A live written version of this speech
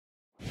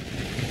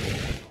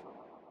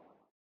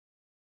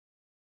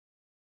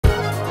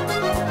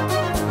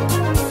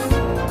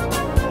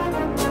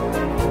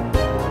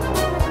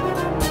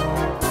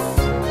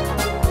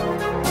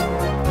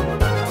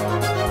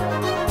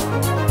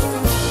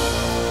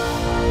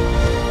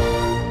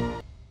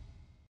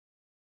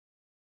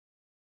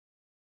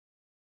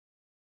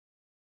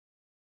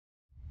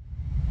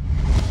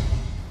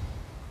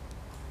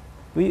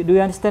Do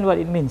you understand what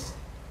it means,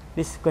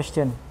 this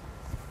question?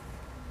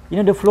 You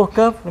know the flow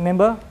curve,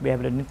 remember? We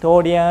have the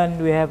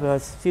Newtonian, we have a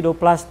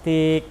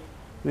pseudoplastic,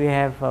 we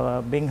have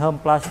Bingham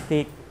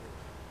plastic,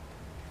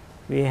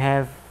 we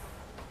have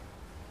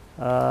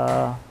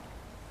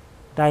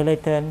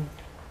dilatant,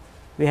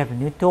 we have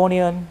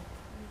Newtonian.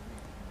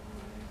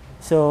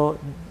 So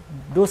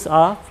those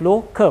are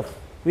flow curve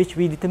which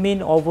we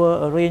determine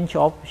over a range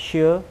of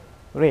shear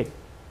rate.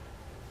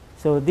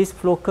 So this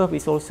flow curve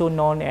is also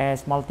known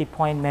as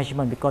multi-point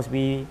measurement because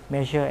we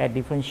measure at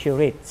different shear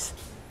rates.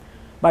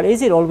 But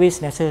is it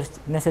always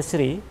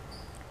necessary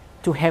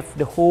to have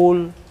the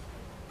whole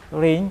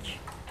range,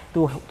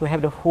 to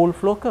have the whole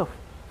flow curve?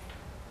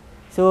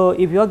 So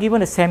if you are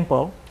given a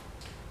sample,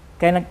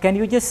 can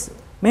you just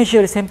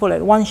measure the sample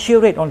at one shear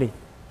rate only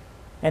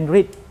and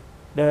read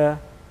the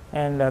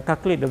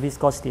calculate the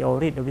viscosity or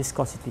read the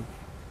viscosity?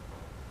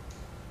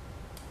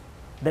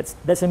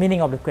 That's the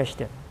meaning of the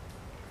question.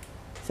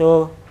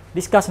 So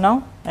discuss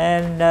now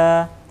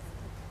and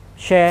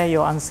share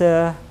your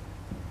answer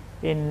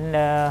in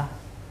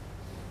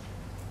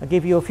I'll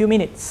give you a few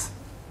minutes.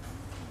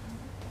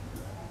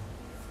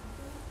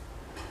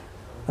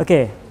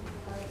 Okay.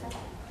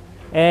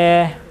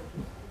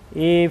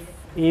 If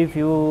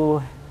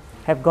you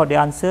have got the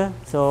answer,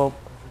 so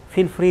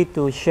feel free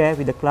to share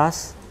with the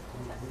class.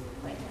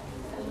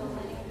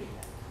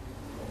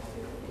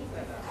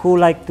 Who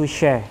like to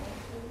share?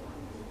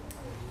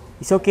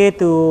 It's okay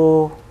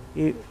to,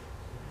 you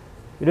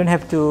don't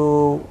have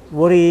to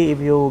worry if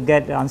you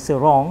get the answer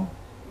wrong.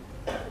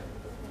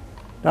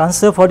 The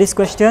answer for this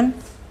question,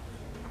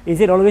 is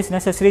it always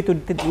necessary to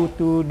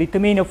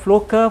determine a flow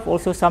curve,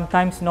 also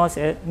sometimes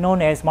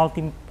known as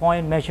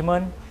multi-point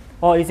measurement,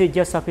 or is it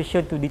just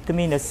sufficient to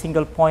determine a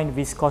single point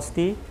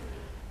viscosity,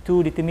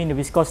 to determine the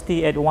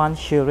viscosity at one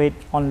shear rate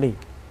only?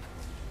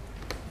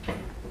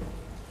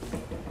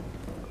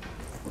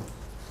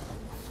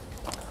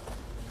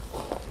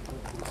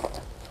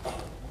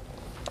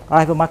 I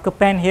have a marker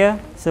pen here,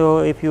 so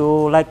if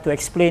you like to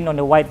explain on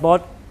the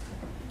whiteboard.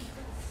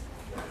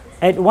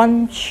 At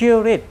one shear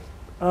rate,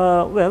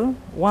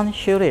 one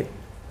shear rate,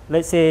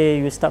 let's say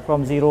you start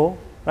from 0,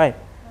 right?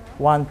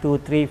 1, 2,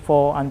 3,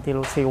 4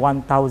 until say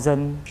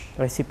 1000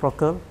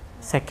 reciprocal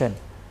second.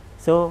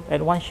 So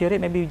at one shear rate,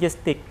 maybe you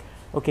just take,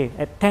 okay,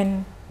 at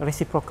 10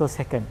 reciprocal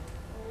second,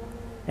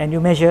 and you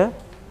measure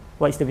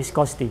what is the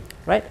viscosity,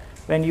 right?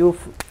 When you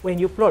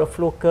plot a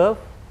flow curve,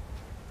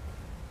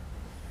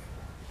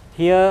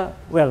 here,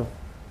 well,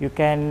 you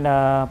can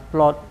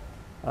plot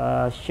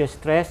shear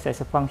stress as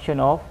a function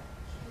of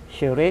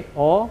shear rate,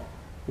 or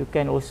you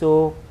can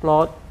also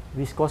plot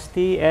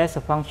viscosity as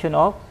a function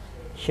of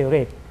shear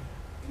rate.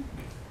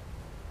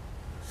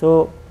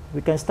 So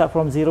we can start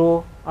from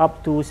 0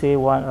 up to say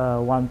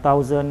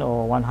 1000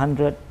 or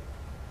 100.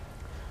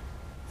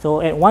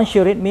 So at one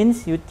shear rate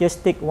means you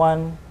just take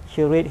one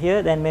shear rate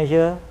here, then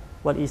measure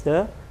what is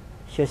the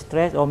shear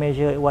stress or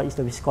measure what is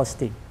the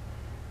viscosity.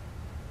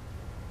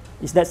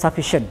 Is that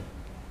sufficient?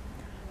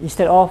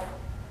 Instead of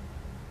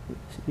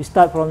you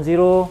start from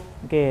 0,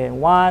 okay,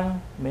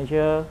 1,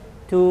 measure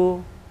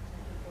 2,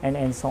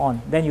 and so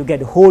on. Then you get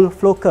the whole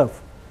flow curve.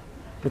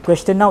 The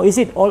question now, is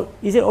it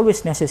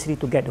always necessary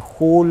to get the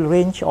whole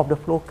range of the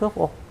flow curve,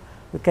 or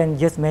we can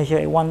just measure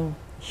at one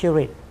shear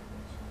rate?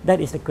 That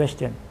is the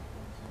question.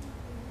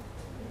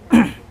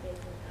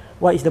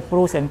 What is the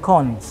pros and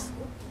cons?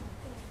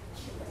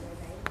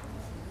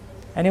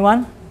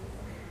 Anyone?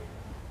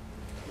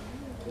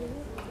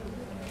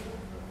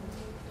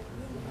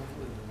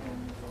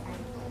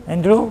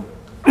 Andrew?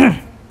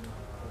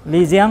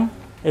 Li Xiang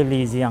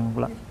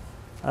pula.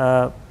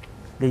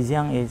 Li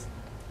Xiang is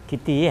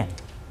Kitty, yeah?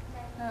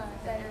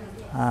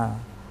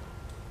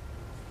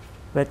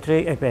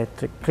 Patrick,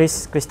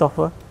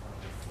 Christopher?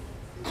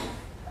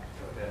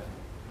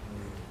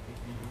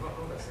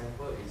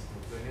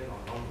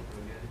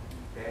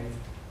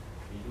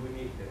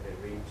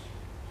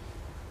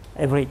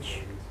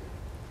 Average.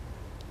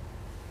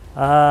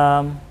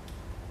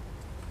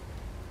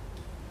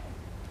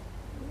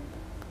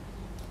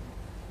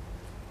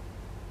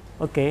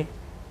 Okay.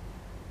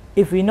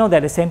 If we know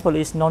that the sample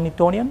is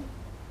non-Newtonian,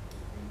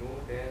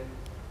 then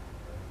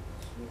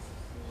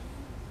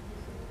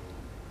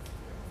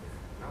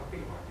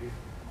nothing about this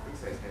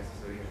is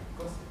necessary,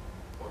 because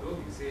although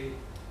you say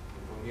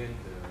Newtonian,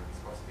 the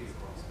viscosity is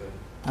constant,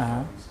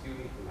 you still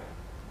need to like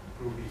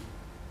prove it.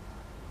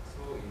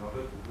 So in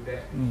order to do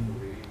that, you need to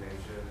really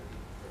measure it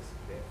as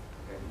that,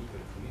 and you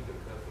need the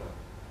curve lah.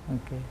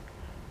 Okay.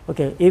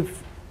 Okay.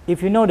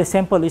 If you know the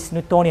sample is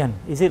Newtonian,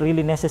 is it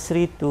really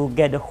necessary to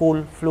get the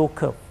whole flow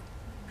curve?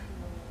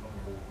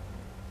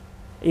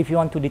 If you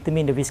want to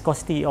determine the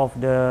viscosity of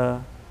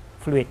the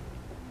fluid,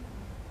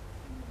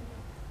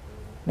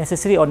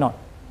 necessary or not?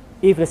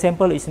 If the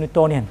sample is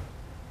Newtonian,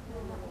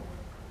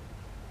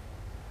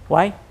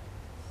 why?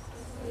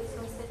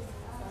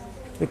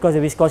 Because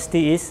the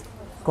viscosity is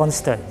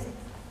constant.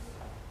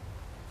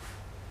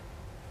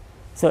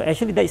 So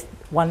actually that is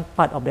one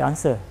part of the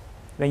answer.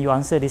 When you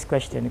answer this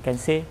question, you can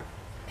say,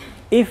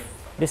 if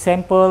the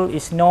sample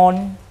is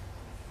known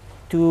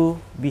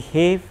to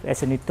behave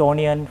as a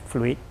Newtonian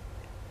fluid,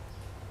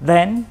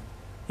 then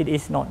it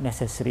is not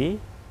necessary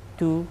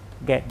to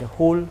get the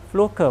whole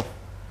flow curve.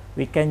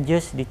 We can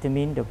just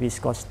determine the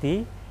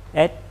viscosity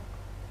at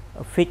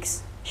a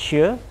fixed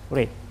shear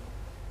rate.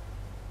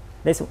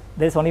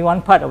 There's only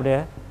one part of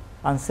the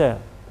answer.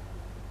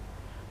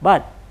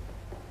 But,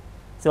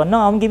 so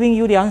now I'm giving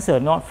you the answer,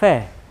 not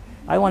fair.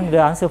 I want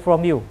the answer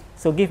from you.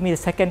 So give me the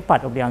second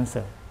part of the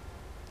answer.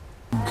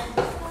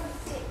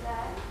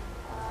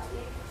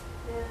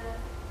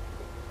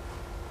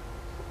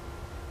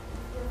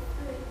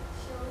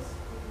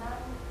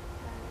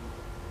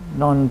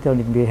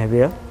 Non-Newtonian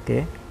behavior, okay.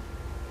 It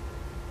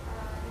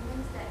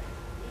means that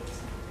it's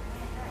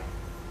Newtonian, right?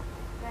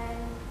 When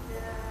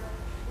the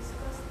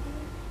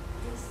viscosity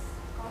is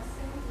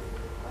constant to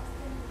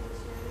the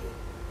shear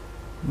rate.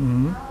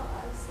 Now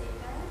I would say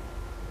that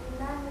the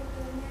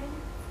non-Newtonian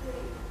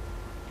fluid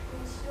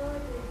will show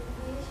the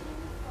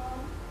deviation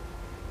from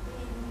the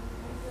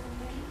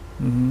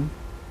Newtonian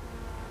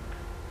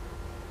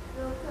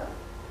flow curve.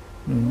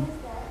 It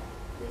means that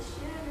the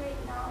shear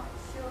rate now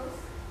shows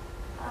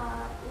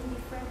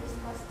indifferent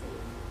viscosity,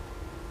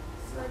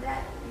 so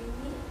that we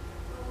need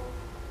to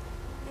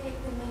take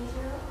the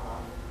measure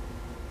of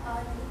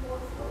the whole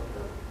flow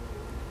curve.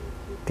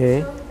 Okay.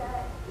 So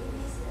that it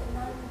is a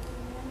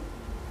non-Newtonian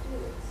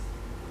fluid.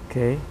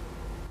 Okay.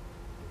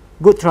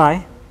 Good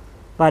try,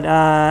 but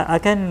I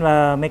can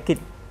make it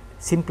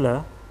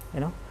simpler.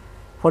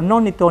 For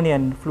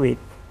non-Newtonian fluid,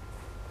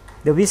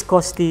 the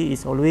viscosity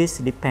is always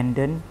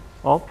dependent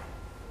on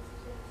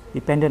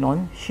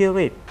shear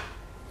rate,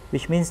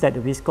 which means that the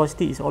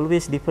viscosity is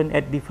always different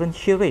at different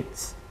shear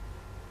rates.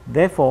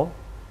 Therefore,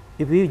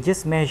 if we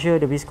just measure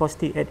the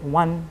viscosity at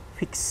one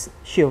fixed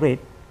shear rate,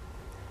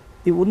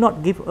 it would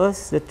not give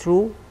us the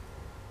true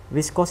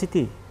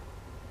viscosity.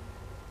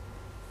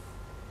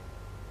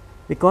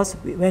 Because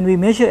when we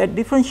measure at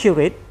different shear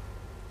rate,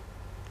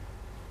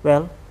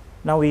 well,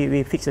 now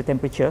we fix the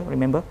temperature,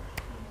 remember?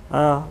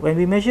 When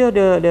we measure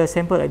the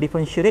sample at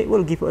different shear rate, it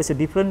will give us a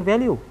different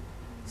value.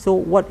 So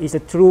what is the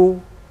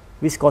true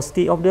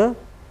viscosity of the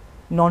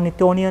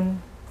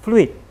non-Newtonian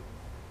fluid?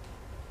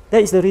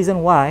 That is the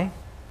reason why,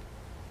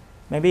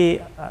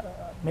 maybe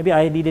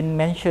I didn't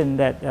mention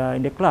that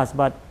in the class,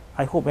 but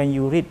I hope when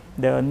you read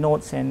the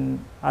notes and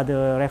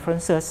other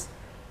references,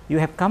 you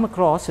have come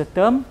across a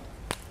term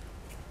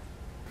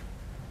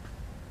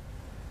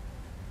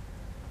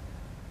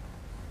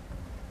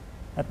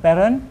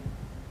apparent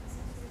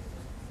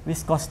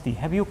viscosity.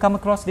 Have you come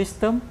across this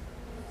term?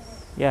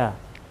 Yeah,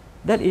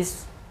 that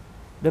is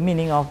the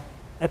meaning of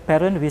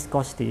apparent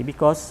viscosity,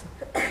 because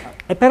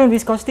apparent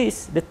viscosity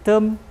is the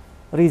term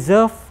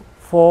reserved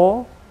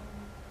for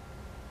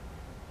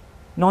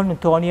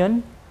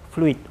non-Newtonian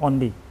fluid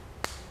only.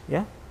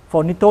 Yeah,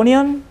 for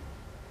Newtonian,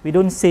 we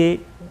don't say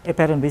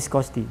apparent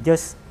viscosity,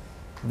 just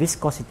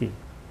viscosity.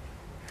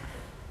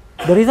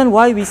 The reason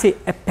why we say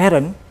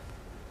apparent,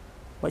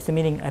 what's the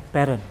meaning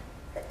apparent?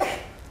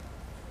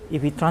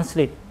 If we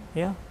translate,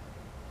 yeah,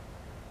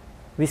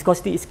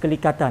 viscosity is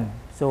kelikatan.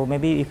 So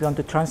maybe if you want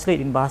to translate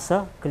in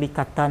bahasa,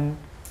 kelikatan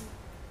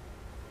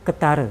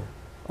ketara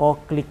or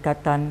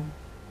kelikatan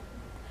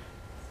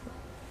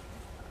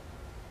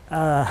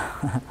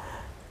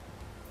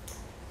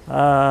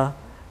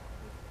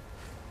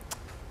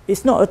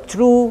it's not a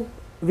true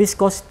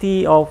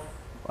viscosity of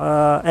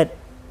that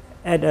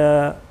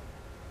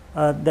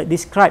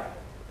describe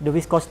the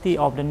viscosity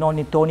of the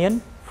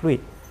non-Newtonian fluid,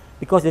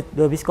 because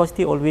the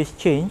viscosity always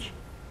change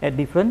at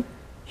different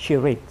shear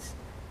rates.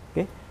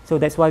 Okay, so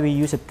that's why we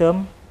use the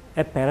term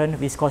apparent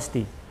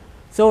viscosity.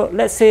 So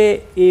let's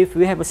say if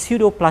we have a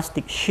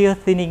pseudoplastic shear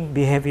thinning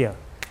behavior,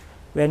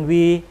 when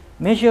we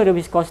measure the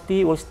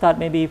viscosity, we'll start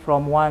maybe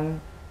from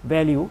one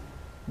value.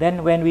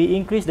 Then when we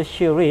increase the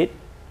shear rate,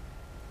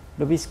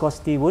 the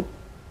viscosity would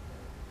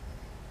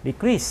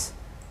decrease.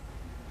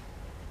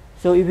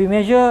 So if we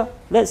measure,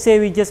 let's say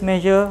we just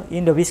measure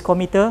in the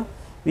viscometer,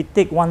 we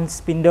take one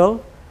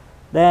spindle,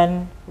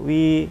 then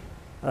we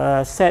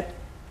set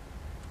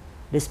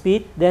the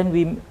speed, then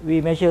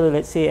we measure,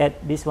 let's say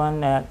at this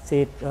one,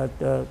 say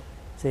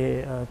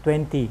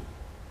 20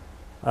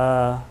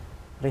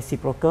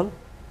 reciprocal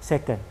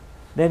second.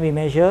 Then we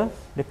measure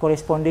the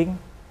corresponding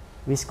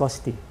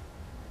viscosity,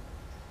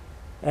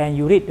 and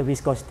you read the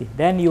viscosity.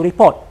 Then you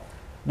report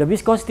the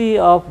viscosity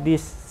of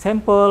this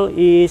sample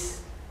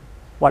is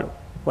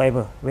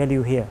whatever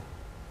value here.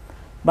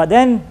 But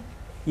then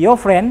your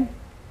friend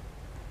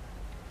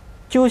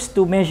choose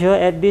to measure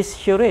at this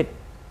shear rate,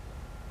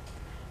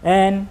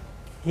 and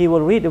he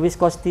will read the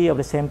viscosity of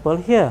the sample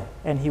here,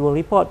 and he will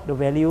report the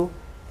value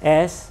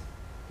as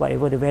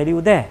whatever the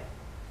value there.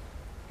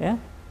 Yeah,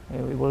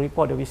 we will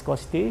report the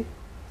viscosity.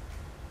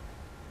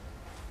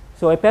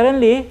 So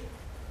apparently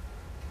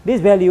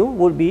this value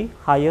would be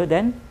higher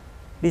than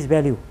this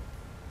value.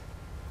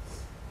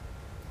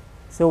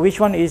 So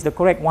which one is the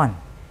correct one?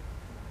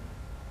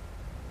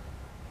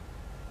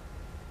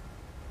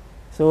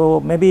 So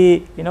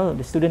maybe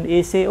the student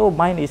A say, oh,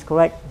 mine is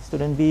correct.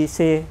 Student B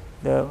say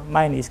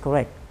mine is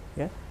correct.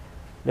 Yeah.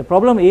 The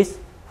problem is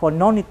for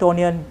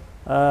non-Newtonian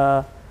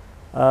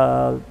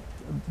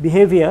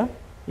behavior,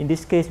 in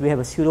this case we have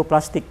a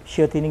pseudoplastic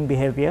shear thinning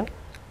behavior.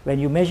 When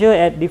you measure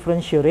at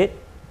different shear rate,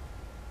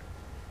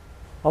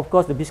 of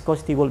course the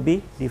viscosity will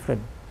be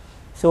different.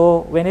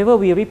 So whenever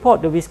we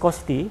report the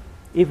viscosity,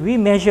 if we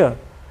measure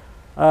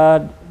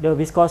the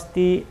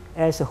viscosity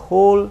as a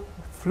whole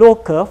flow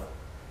curve,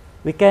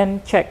 we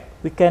can check,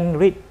 we can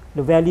read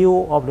the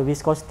value of the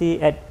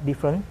viscosity at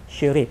different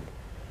shear rate.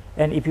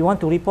 And if you want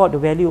to report the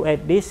value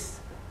at this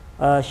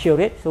shear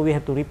rate, so we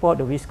have to report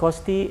the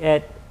viscosity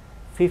at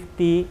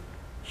 50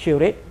 shear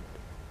rate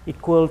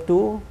equal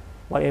to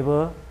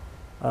whatever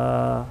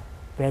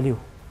value.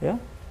 Yeah.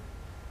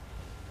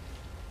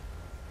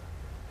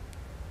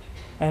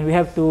 And we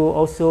have to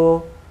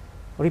also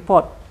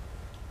report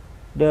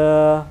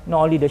the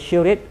not only the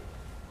shear rate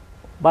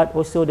but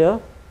also the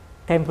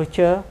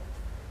temperature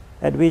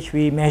at which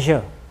we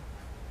measure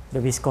the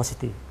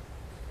viscosity.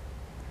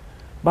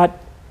 But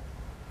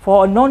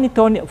for a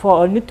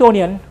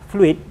Newtonian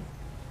fluid,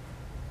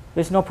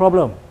 there's no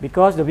problem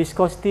because the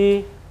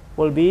viscosity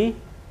will be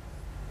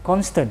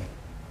constant.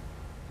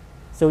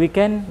 So we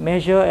can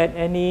measure at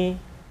any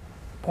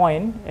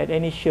point at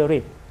any shear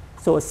rate.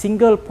 So a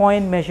single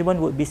point measurement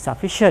would be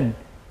sufficient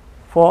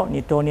for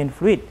Newtonian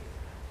fluid,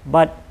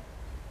 but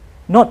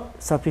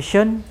not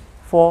sufficient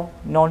for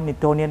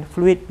non-Newtonian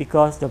fluid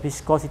because the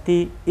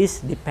viscosity is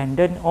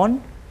dependent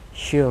on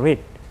shear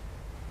rate.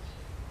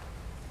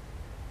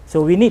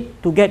 So we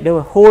need to get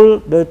the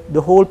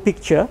whole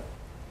picture,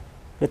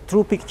 the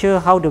true picture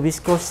how the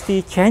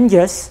viscosity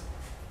changes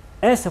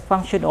as a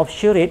function of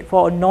shear rate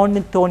for a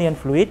non-Newtonian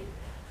fluid.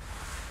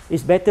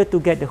 It's better to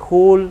get the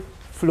whole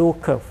flow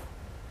curve.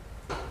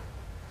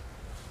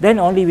 Then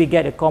only we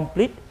get a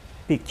complete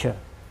picture.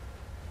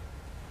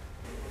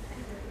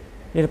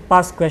 The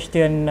past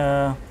question,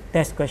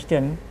 test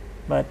question,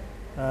 but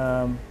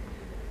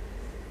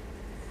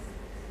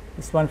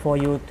this one for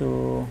you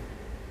to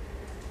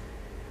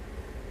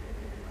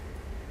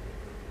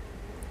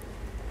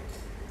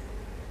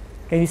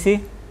can you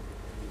see?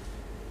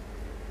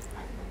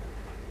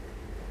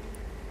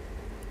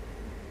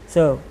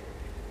 So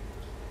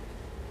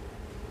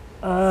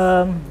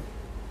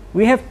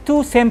we have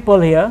two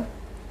samples here,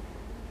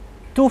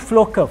 two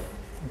flow curve.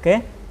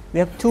 Okay, we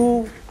have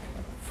two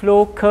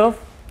flow curve.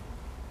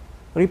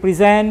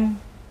 Represent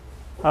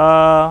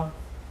the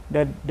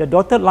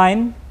dotted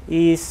line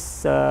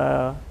is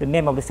the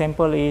name of the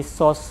sample is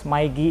source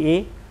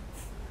MyGA,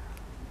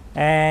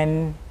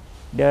 and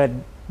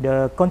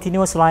the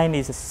continuous line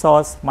is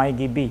source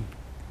MyGB.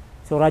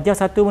 So Raja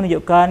 1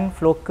 menunjukkan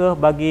flow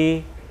curve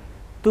bagi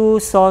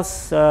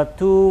source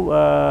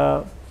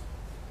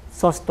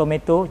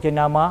tomato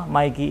jenama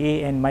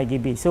MyGA and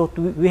MyGB. So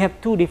we have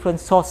two different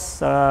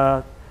source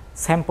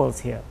samples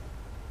here.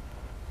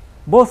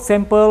 Both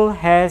sample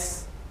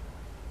has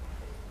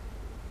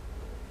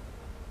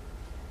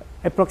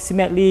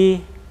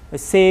approximately the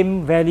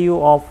same value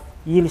of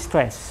yield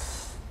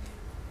stress.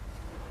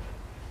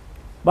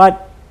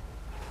 But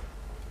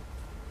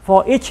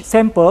for each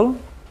sample,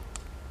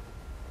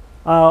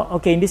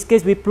 okay, in this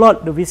case we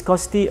plot the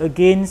viscosity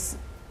against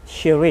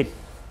shear rate,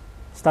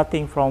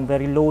 starting from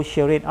very low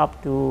shear rate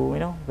up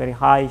to very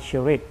high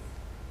shear rate.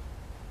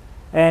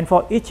 And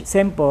for each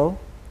sample,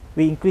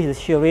 we increase the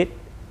shear rate.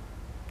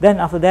 Then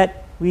after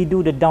that, we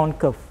do the down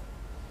curve.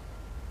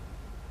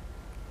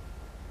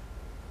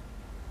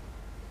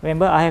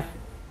 Remember, I have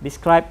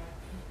described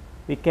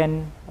we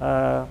can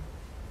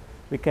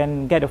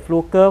get a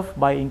flow curve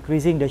by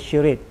increasing the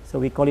shear rate. So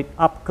we call it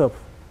up curve.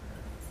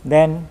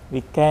 Then we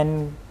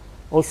can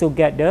also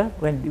get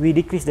when we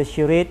decrease the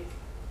shear rate,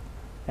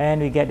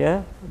 and we get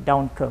a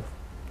down curve.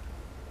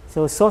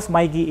 So source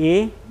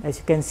MyGA, as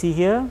you can see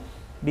here,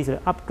 this is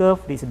an up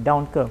curve, this is a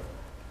down curve.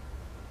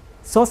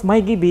 Source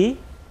MyGB,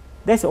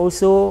 that's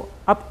also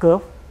up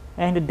curve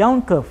and a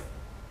down curve,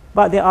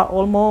 but they are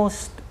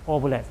almost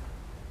overlap,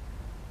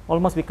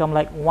 almost become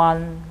like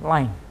one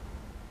line.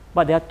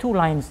 But there are two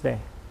lines there,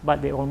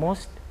 but they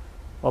almost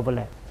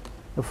overlap.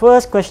 The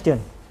first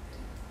question.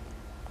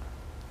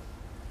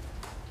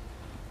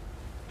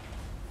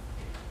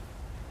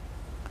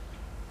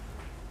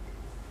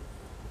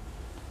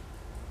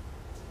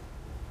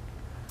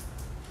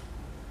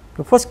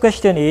 The first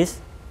question is,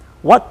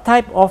 what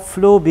type of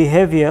flow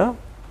behavior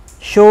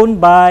shown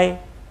by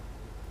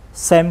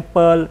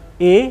sample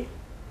A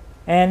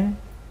and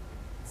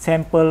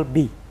sample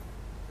B?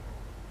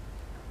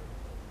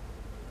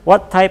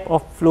 What type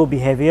of flow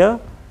behavior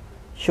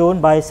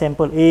shown by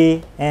sample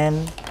A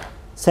and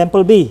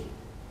sample B?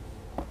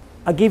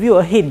 I give you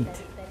a hint.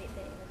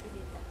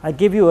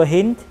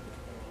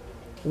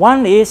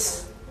 One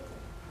is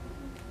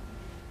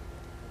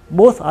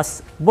both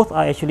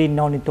are actually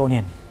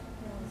non-Newtonian.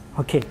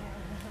 Okay,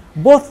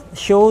 both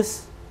show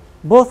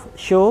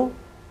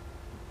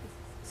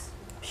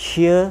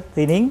shear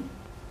thinning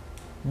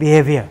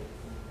behavior,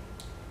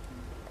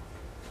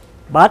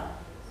 but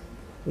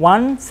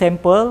one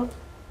sample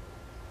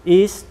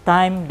is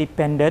time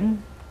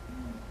dependent,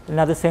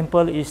 another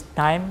sample is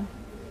time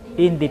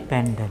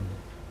independent.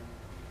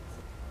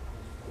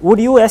 would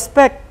you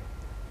expect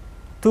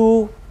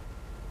to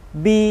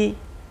be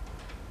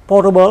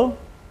portable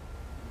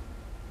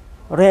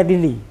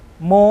readily,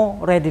 more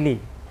readily?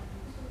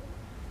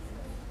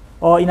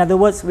 Or in other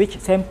words, which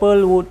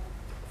sample would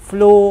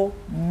flow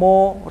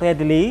more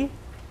readily,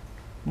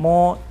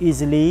 more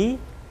easily,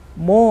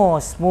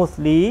 more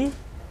smoothly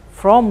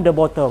from the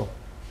bottle?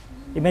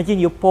 Imagine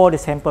you pour the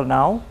sample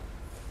now.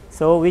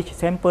 So which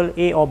sample,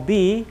 A or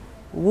B,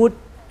 would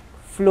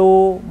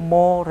flow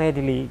more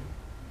readily,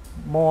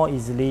 more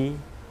easily,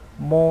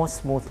 more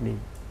smoothly?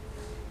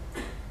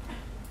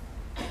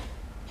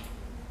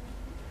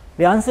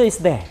 The answer is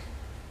there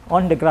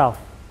on the graph.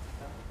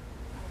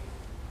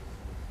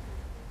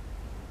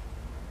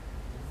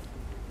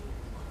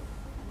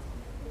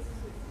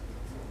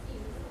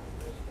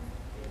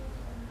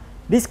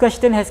 This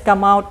question has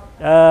come out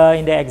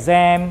in the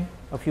exam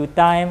a few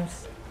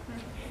times,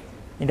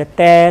 in the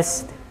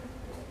test,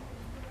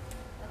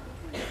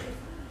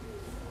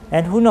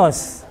 and who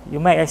knows, you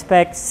might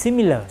expect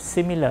similar,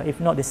 if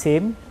not the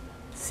same,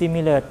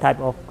 similar type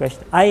of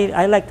question.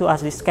 I like to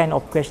ask this kind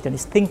of question.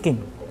 It's thinking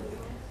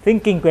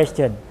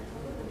question.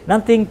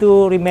 Nothing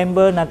to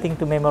remember, nothing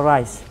to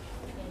memorize.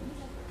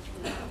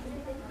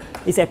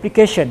 It's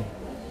application.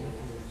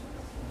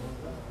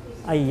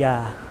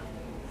 Ayah,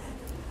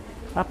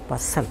 apa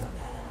salah?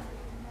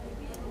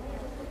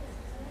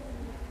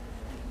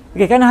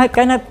 Okay, can I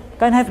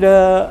have the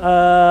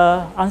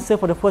answer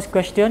for the first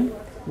question?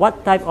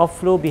 What type of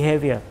flow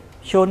behavior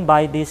shown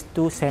by these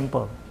two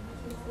samples?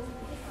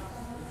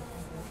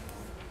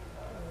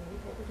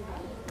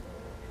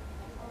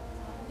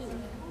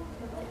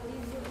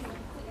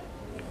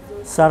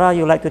 Sarah,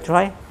 you like to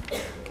try?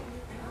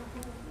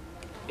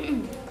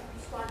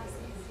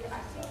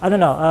 I don't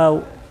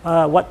know.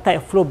 What type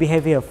of flow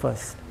behavior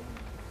first?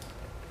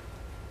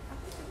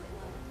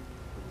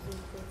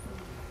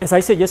 As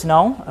I said just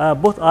now,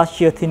 both are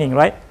shear thinning,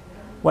 right?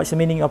 What's the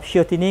meaning of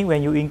shear thinning?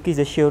 When you increase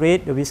the shear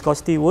rate, the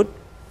viscosity would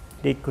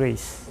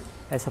decrease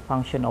as a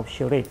function of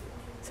shear rate.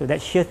 So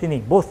that's shear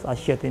thinning. Both are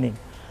shear thinning.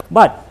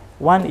 But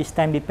one is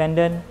time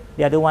dependent,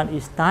 the other one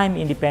is time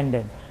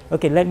independent.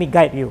 Okay, let me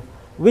guide you.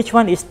 Which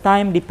one is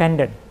time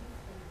dependent?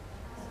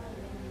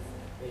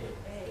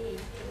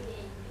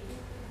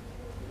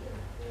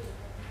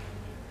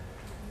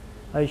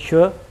 Are you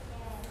sure?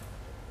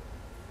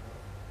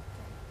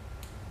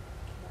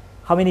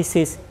 How many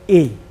says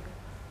A?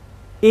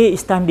 A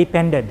is time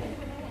dependent.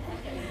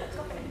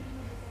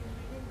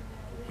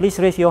 Please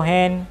raise your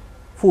hand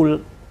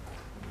full.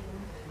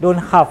 Don't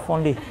half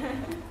only.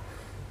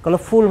 Kalau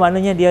full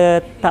maknanya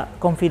dia tak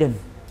confident.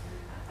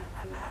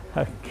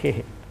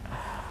 Okay.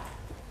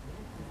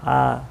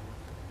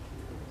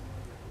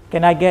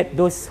 Can I get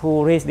those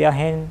who raise their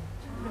hand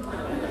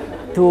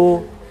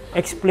to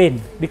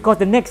explain?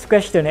 Because the next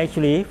question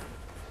actually,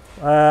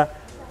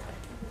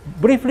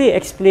 briefly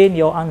explain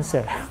your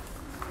answer.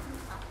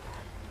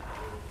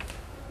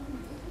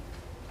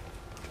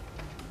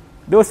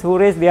 Those who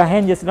raised their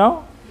hand just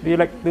now, do you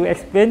like to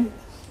explain?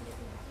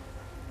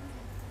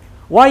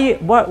 Why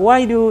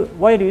do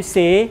you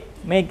say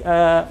make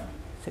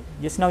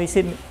just now you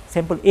said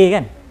sample A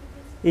kan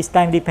is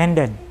time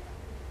dependent?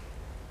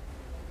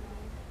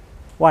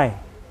 Why?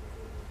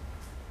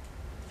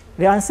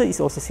 The answer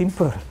is also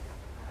simple.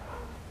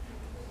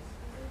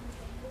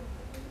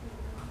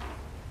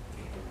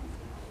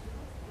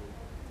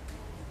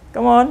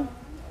 Come on,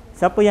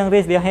 siapa yang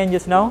raise their hand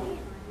just now?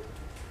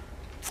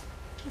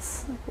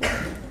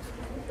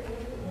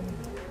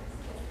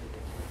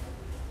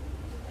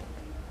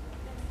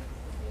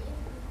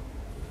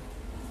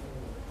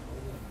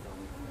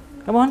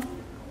 Come on.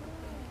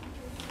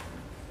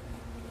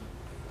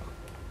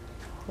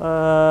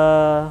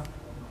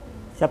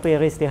 Siapa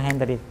yang raise their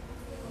hand tadi?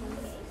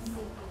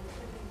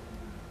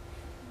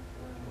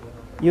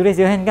 You raise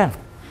your hand kan?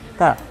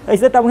 Tak.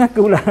 Saya tak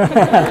mengaku pula.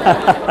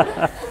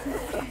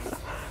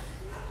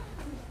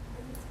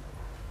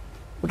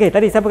 Okay,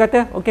 tadi siapa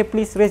kata? Okay,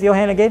 please raise your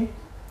hand again.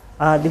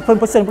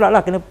 Different person pula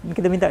lah.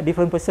 Kita minta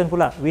different person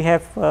pula. We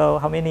have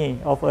how many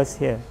of us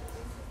here?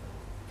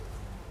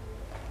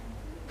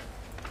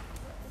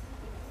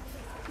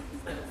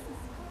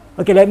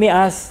 Okay, let me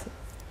ask.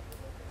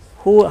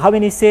 How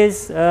many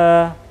says?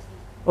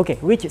 Okay,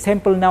 which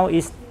sample now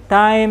is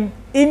time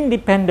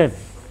independent?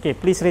 Okay,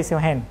 please raise your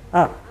hand.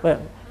 The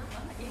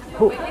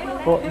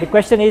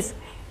question is,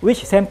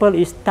 which sample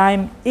is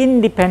time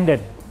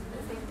independent?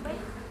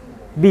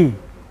 B.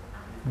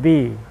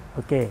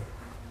 Okay.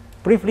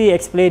 Briefly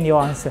explain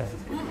your answer.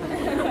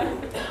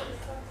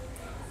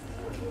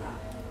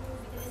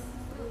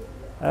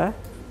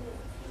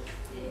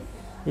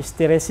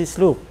 Hysteresis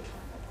loop.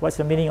 What's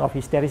the meaning of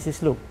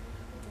hysteresis loop?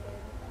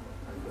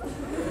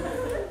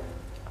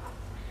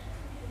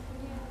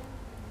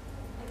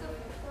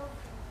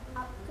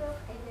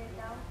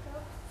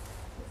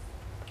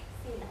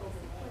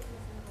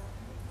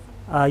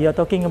 You're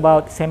talking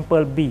about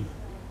sample B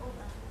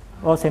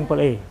or sample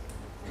A?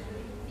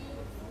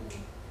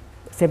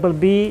 Sample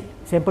B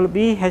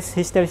has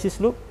hysteresis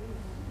loop?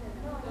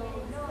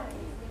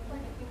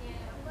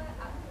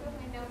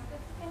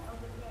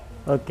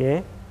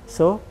 Okay,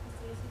 so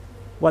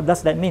what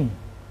does that mean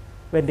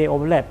when they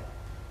overlap?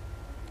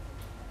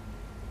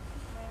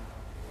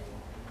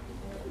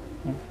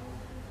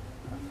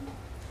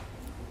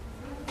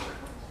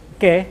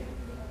 Okay,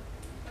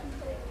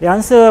 the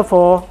answer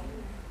for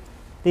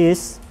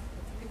this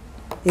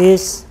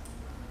is,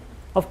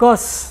 of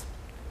course,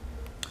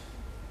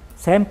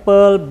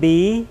 sample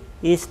B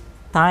is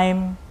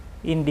time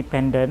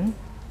independent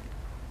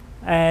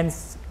and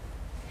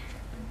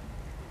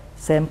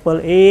sample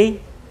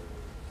A,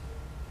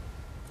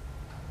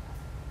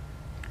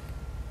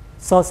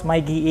 source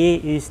MyGi A,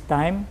 is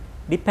time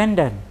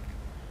dependent.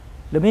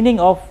 The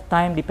meaning of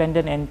time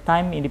dependent and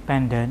time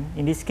independent,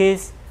 in this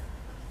case,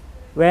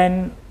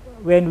 when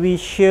we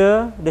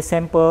shear the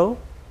sample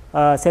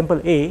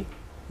A, it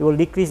will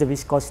decrease the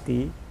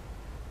viscosity.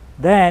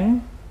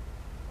 Then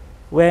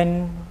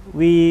when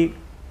we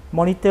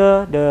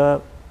monitor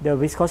the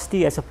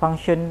viscosity as a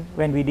function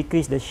when we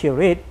decrease the shear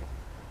rate,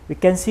 we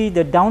can see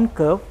the down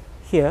curve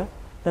here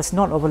does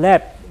not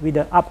overlap with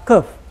the up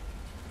curve,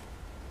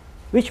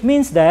 which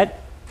means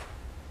that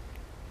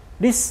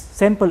this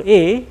sample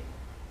A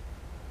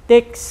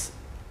takes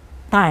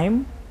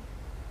time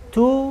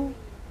to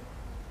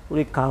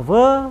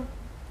recover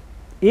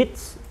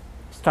its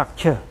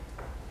structure.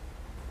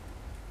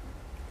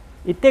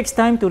 It takes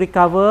time to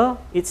recover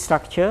its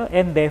structure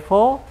and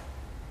therefore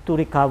to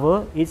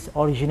recover its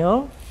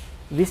original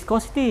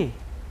viscosity.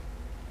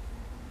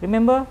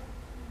 Remember,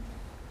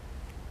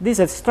 this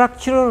is a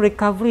structural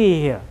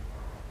recovery here.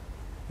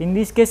 In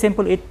this case,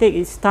 sample A takes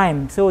its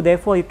time, so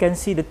therefore you can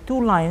see the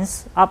two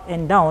lines up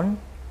and down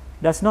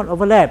does not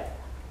overlap,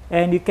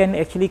 and you can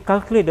actually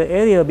calculate the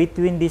area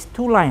between these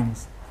two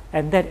lines,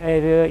 and that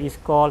area is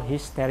called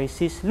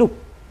hysteresis loop.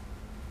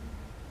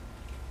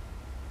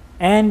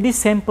 And this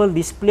sample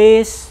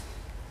displays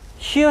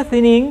shear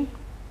thinning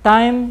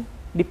time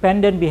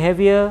dependent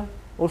behavior,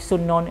 also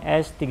known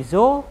as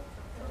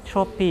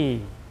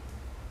thixotropy.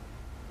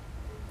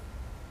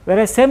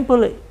 Whereas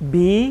sample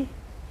B,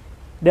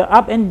 the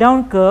up and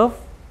down curve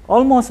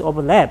almost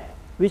overlap,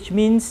 which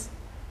means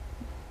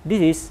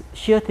this is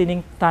shear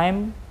thinning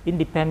time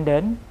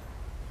independent.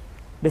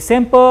 The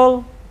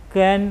sample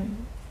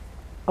can,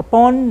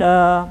 upon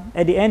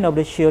at the end of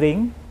the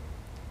shearing,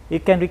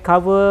 it can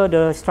recover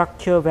the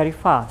structure very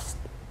fast,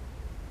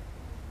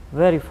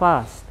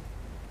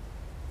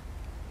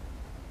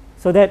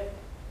 so that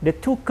the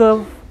two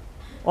curves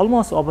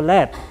almost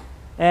overlap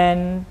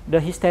and the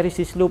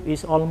hysteresis loop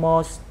is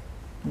almost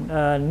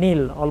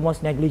nil,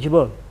 almost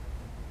negligible.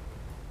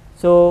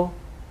 So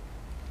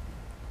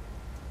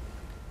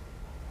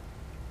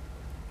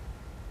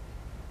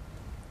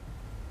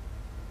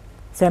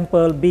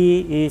sample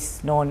B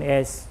is known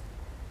as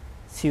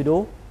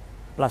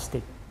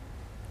pseudoplastic,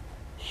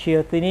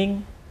 shear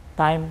thinning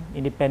time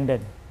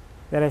independent,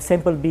 whereas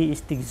sample B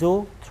is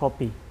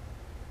thixotropy.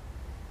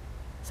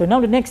 So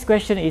now the next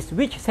question is,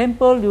 which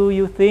sample do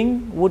you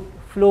think would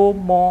flow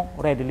more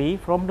readily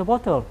from the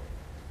bottle?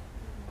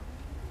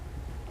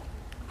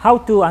 How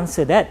to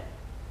answer that?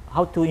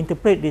 How to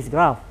interpret this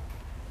graph?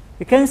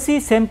 You can see,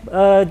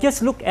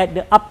 just look at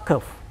the up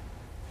curve.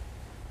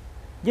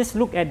 Just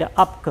look at the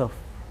up curve.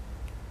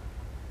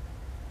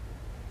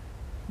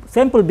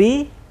 Sample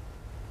B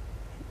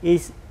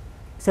is,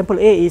 sample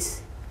A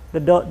is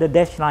the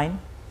dashed line,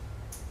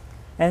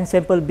 and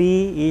sample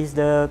B is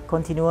the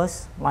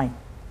continuous line.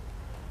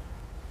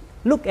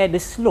 Look at the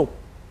slope.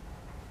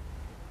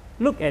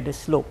 Look at the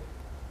slope.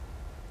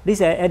 This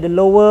is at the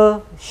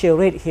lower shear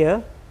rate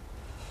here,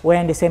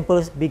 when the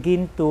samples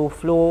begin to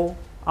flow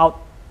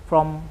out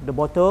from the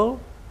bottle.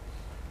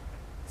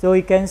 So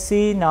you can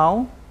see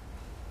now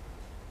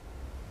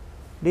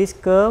this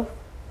curve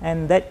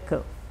and that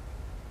curve.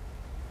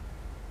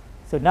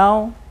 So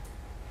now,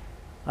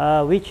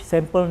 which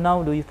sample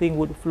now do you think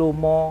would flow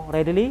more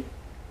readily?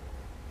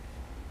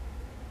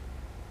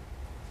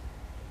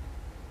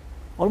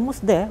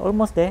 Almost there,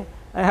 almost there.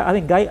 I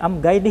mean,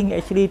 I'm guiding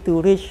actually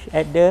to reach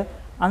at the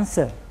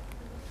answer.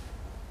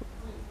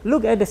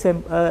 Look at the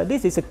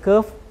this is a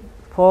curve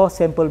for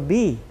sample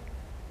B.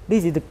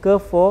 This is the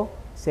curve for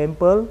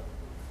sample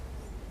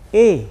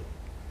A.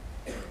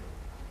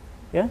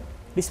 Yeah,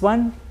 this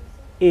one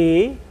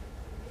A,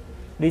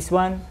 this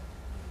one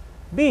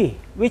B.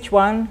 Which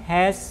one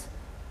has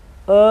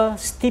a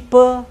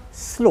steeper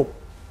slope?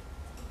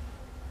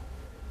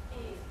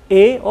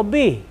 A or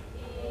B?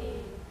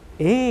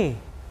 A.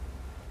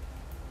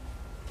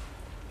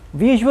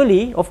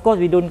 Visually, of course,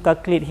 we don't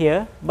calculate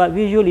here, but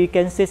visually you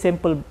can say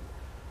sample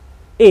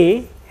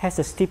A has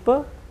a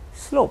steeper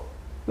slope,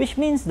 which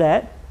means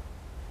that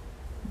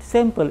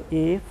sample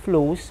A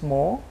flows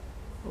more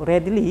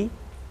readily,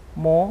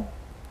 more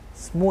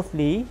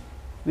smoothly.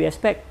 We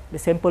expect the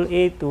sample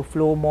A to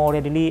flow more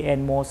readily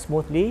and more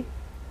smoothly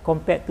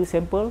compared to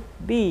sample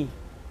B.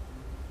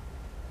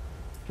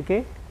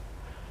 Okay,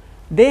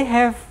 they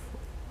have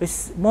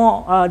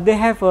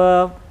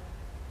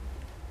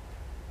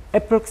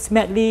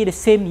approximately the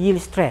same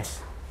yield stress.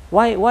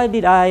 Why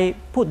did I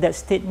put that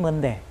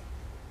statement there?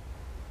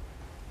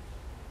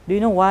 Do you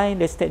know why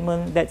that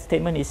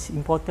statement is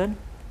important?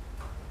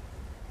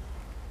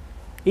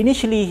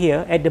 Initially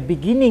here, at the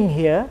beginning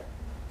here,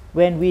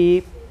 when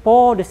we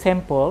pour the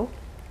sample,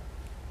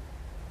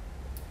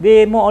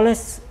 they more or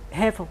less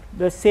have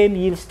the same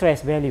yield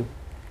stress value,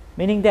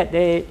 meaning that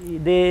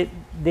we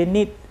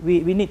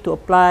need to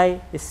apply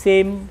the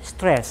same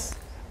stress,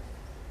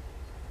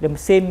 the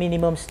same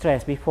minimum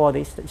stress before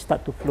they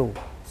start to flow.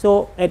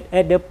 So at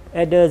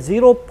the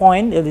 0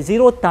 point, at the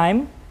 0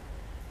 time,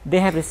 they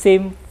have the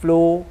same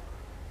flow,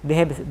 they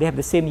have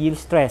the same yield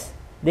stress.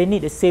 They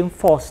need the same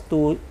force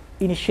to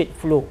initiate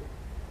flow.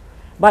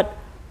 But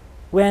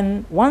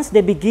once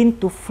they begin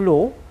to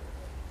flow,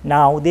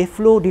 now they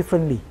flow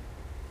differently.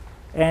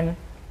 And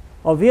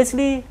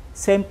obviously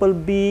sample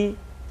B,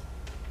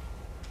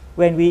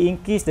 when we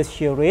increase the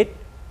shear rate,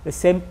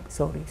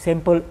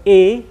 sample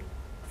A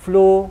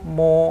flow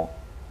more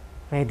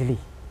readily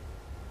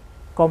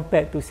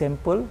compared to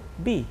sample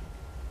B.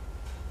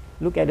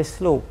 Look at the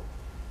slope.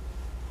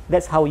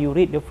 That's how you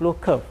read the flow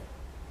curve.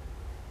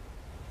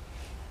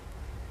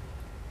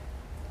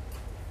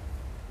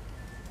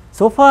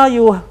 So far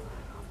you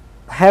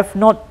have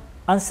not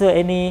answered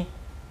any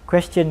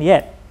question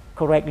yet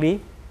correctly,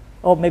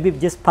 or maybe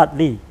just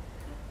partly.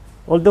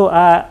 Although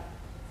I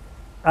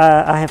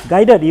have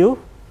guided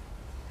you,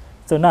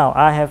 so now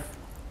I have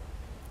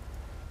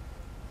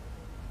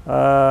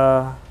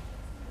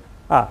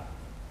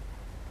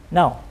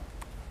now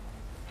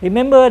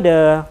remember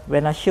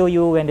when I show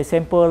you when the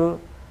sample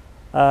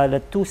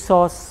the two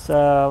source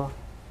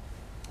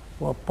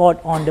were poured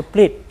on the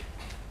plate,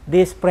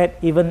 they spread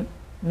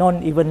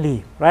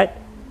non-evenly, right?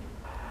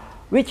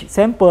 Which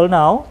sample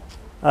now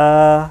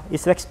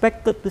is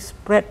expected to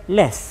spread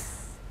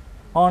less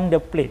on the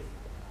plate?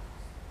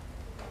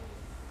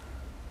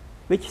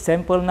 Which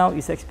sample now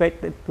is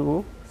expected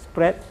to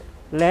spread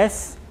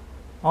less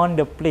on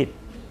the plate?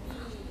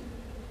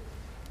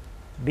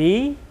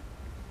 B.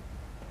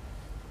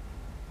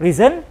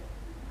 Reason?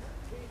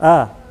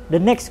 The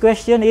next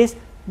question is,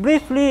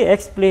 briefly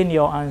explain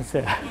your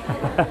answer.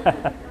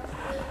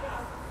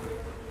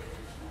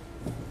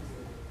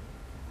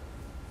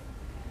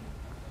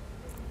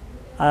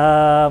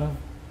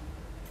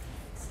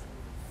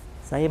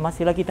 Saya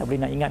masih lagi tak boleh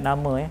nak ingat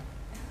nama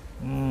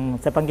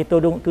saya panggil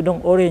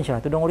tudung orange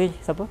lah. Tudung orange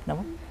siapa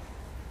nama?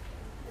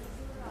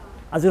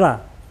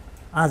 Azura.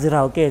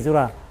 Azura, okey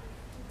Zura.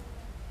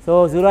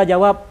 So Zura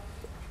jawab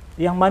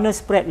yang mana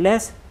spread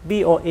less,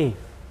 B or A?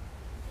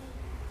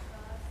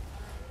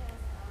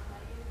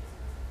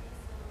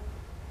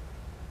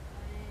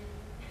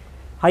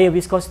 Higher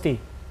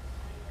viscosity.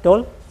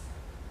 Betul?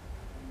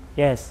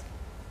 Yes.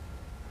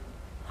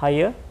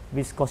 Higher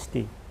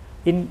viscosity.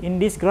 In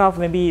this graph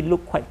maybe it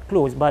look quite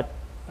close, but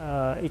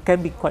it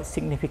can be quite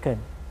significant.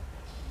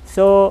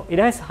 So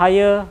it has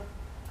higher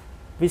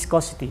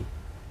viscosity.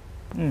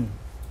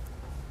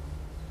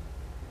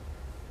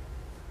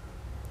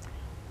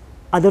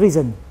 Other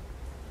reason?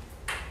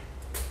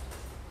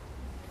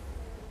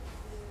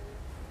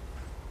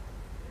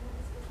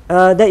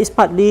 That is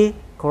partly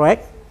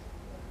correct.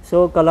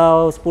 So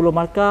kalau 10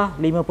 markah,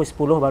 5 per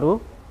 10 baru.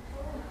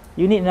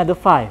 You need another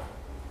 5.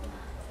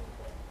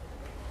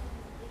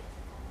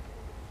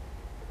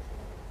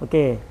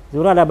 Okay,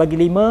 Zura dah bagi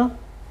 5.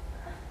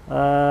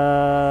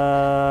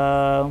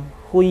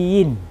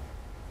 Huiyin.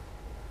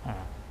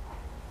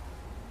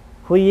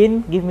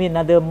 Huiyin, give me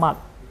another mark.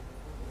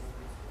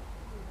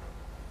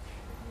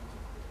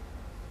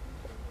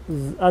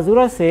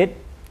 Azura said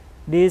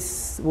the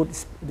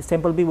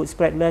sample B would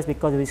spread less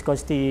because the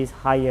viscosity is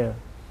higher.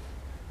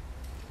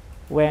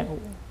 When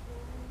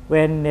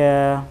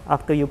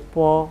after you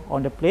pour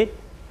on the plate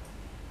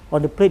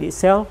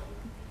itself,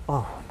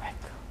 oh my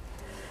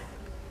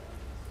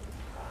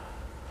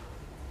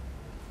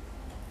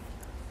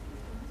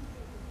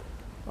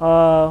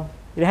God,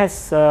 it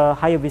has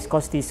higher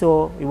viscosity,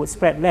 so it would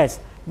spread less.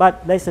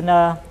 But there's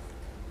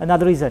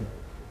another reason.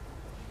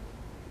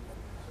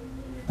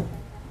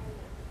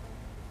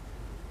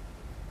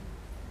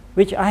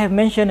 Which I have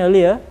mentioned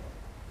earlier,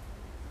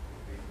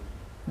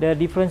 the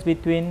difference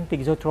between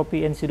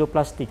thixotropic and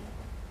pseudoplastic.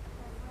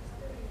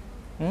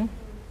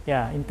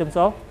 Yeah, in terms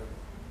of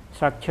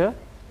structure,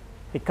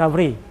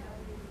 recovery.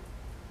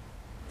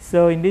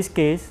 So in this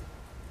case,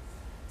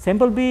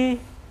 sample B,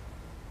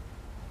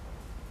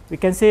 we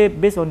can say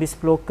based on this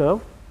flow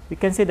curve, we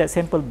can say that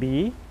sample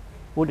B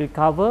would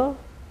recover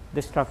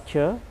the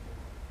structure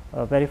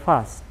very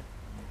fast,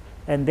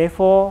 and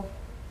therefore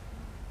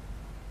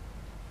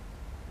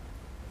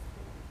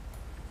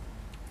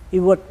it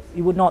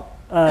would not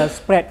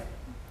spread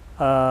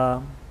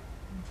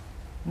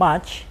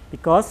much,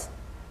 because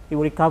it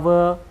will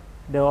recover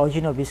the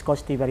original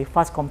viscosity very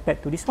fast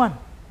compared to this one.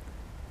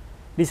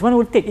 This one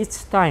will take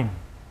its time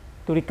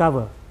to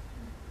recover.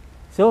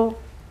 So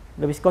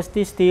the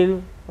viscosity is still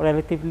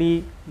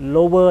relatively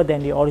lower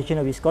than the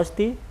original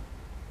viscosity,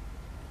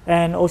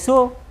 and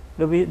also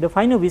the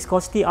final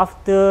viscosity at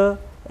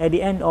the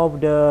end of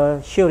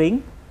the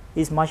shearing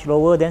is much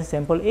lower than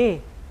sample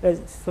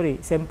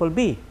sample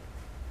B.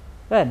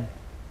 Right?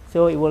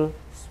 So it will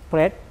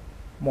spread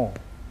more.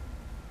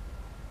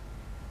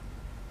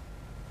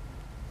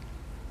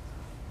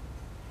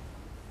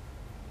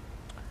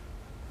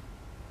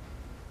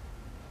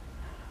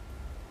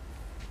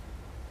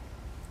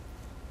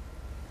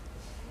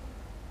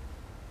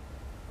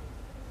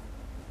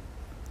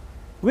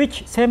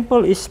 Which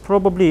sample is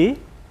probably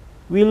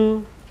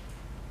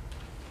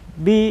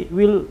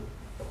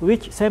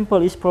which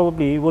sample is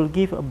probably will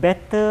give a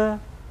better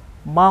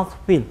mouth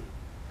feel?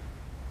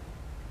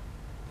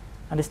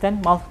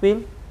 Understand mouth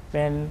feel?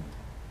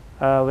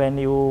 When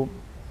you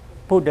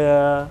put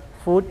the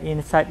food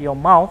inside your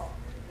mouth,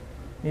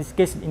 in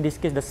this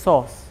case the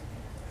sauce,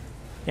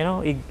 you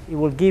know, it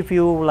will give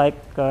you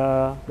like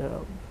the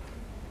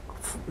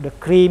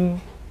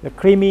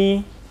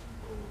creamy,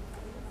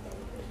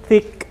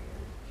 thick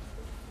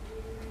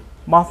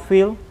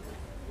mouthfeel.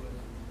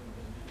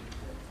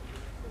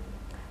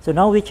 So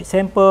now which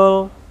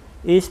sample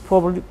is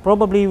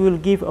probably will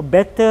give a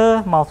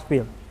better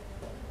mouthfeel?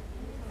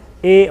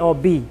 A or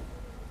B?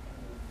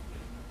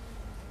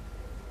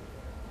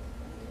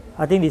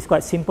 I think it's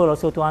quite simple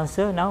also to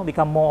answer now,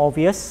 become more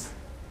obvious.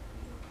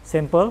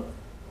 Sample.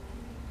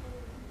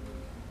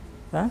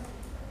 Huh?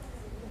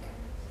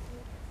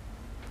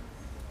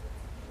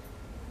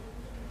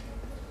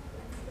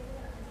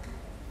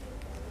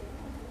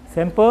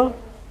 Sample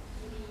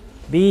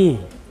B.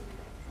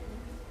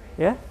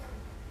 Yeah,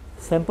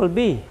 sample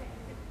B,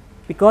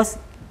 because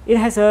it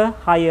has a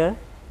higher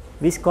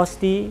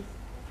viscosity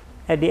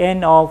at the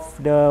end of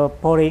the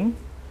pouring.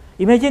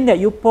 Imagine that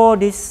you pour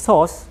this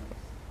sauce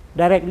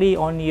directly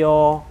on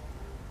your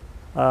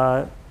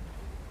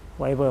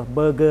whatever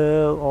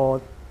burger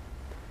or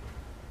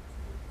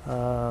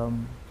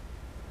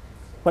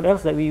what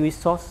else that we use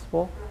sauce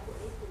for?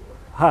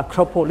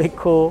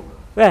 Cropolico.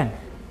 When?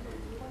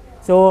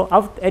 So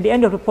at the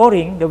end of the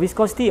pouring, the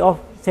viscosity of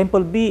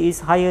sample B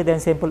is higher than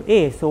sample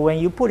A. So when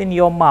you put in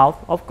your mouth,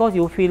 of course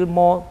you feel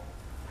more,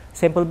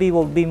 sample B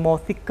will be more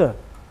thicker.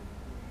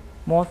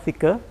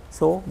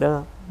 So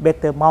the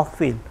better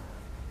mouthfeel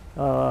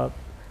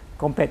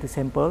compared to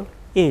sample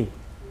A,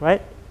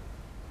 right?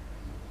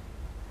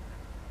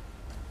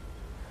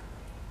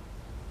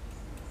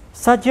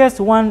 Suggest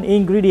one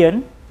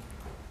ingredient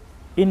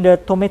in the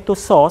tomato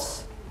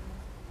sauce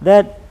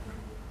that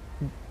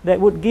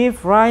would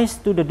give rise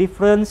to the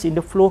difference in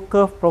the flow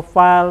curve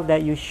profile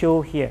that you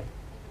show here.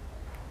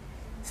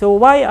 So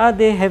why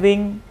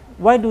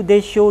do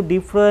they show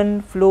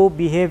different flow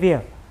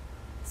behavior?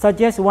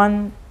 Suggest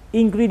one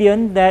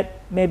ingredient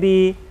that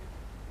maybe,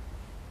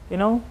 you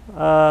know,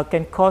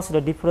 can cause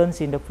the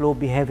difference in the flow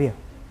behavior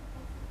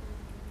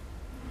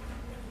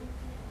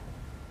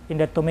in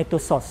the tomato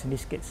sauce, in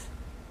this case,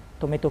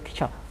 tomato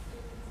ketchup.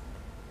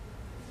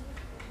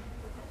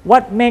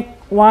 What makes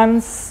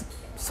one's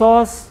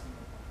sauce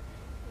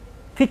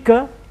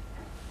thicker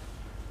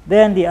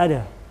than the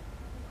other,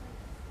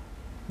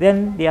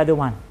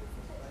 one?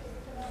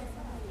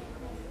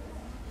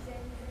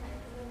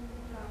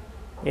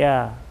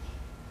 Yeah,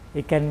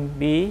 it can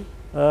be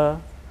a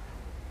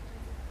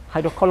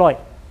hydrocolloid,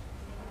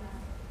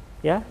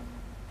 yeah,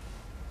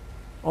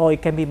 or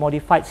it can be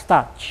modified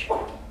starch.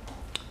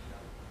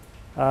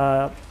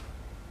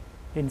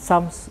 In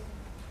some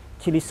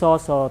chili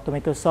sauce or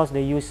tomato sauce,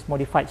 they use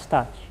modified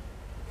starch,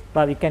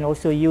 but we can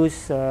also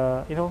use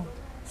you know,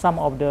 some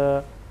of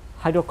the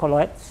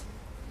hydrocolloids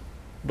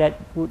that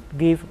would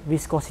give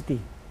viscosity,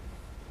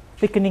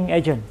 thickening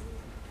agent.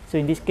 So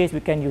in this case, we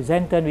can use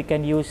xanthan, we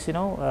can use, you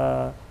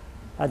know,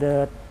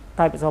 other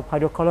types of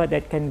hydrocolloid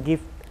that can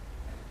give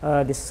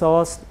the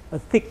sauce a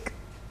thick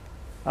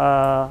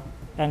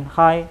and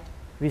high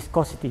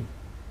viscosity.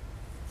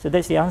 So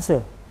that's the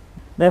answer.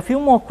 There are a few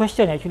more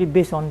questions actually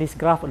based on this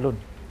graph alone.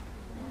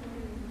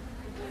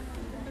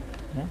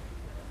 Yeah.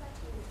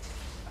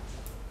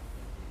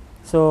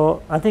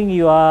 So I think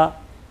you are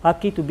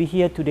lucky to be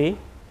here today,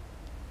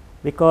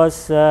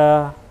 because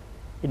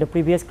in the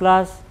previous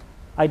class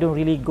I don't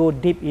really go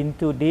deep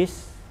into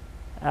this,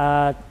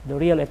 the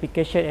real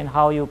application and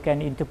how you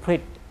can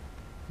interpret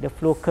the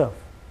flow curve.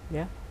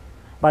 Yeah,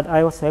 but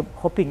I was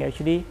hoping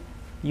actually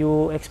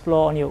you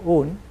explore on your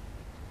own,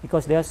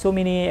 because there are so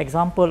many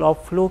examples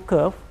of flow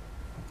curve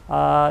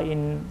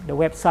in the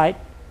website,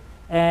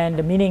 and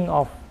the meaning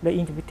of the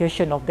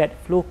interpretation of that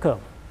flow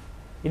curve.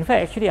 In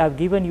fact, actually I've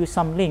given you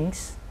some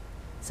links,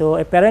 so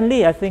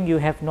apparently I think you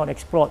have not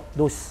explored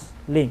those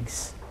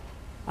links.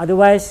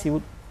 Otherwise you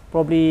would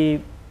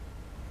probably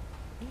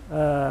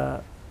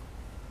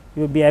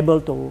you'll be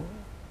able to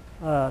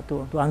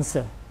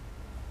answer.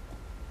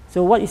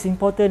 So what is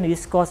important in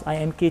this course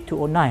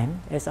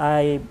IMK209, as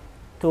I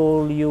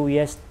told you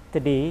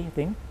yesterday, I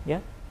think, yeah,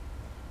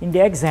 in the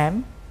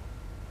exam,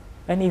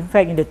 and in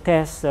fact in the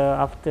test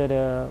after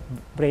the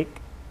break,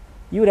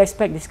 you would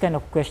expect this kind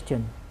of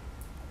question,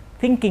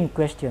 thinking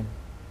question.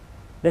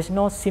 There's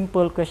no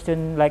simple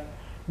question like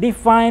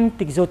define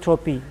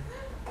thixotropy.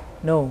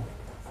 No.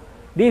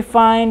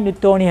 Define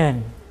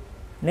Newtonian.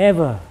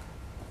 Never.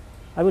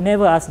 I would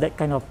never ask that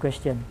kind of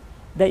question.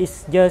 That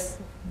is just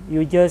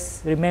You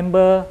just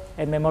remember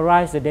and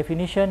memorize the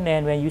definition,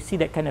 and when you see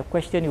that kind of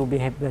question, you'll be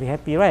very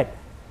happy, right?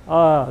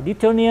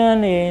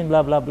 Newtonian in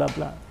blah blah blah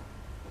blah,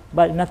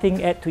 but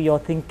nothing add to your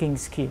thinking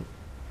skill.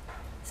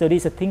 So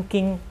this is a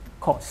thinking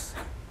course.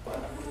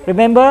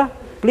 Remember,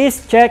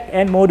 please check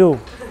and module,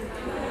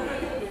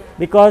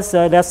 because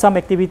there are some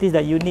activities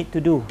that you need to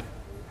do,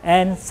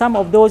 and some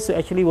of those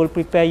actually will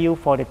prepare you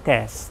for the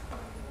test.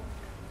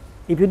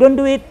 If you don't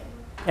do it,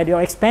 at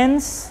your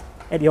expense,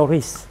 at your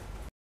risk.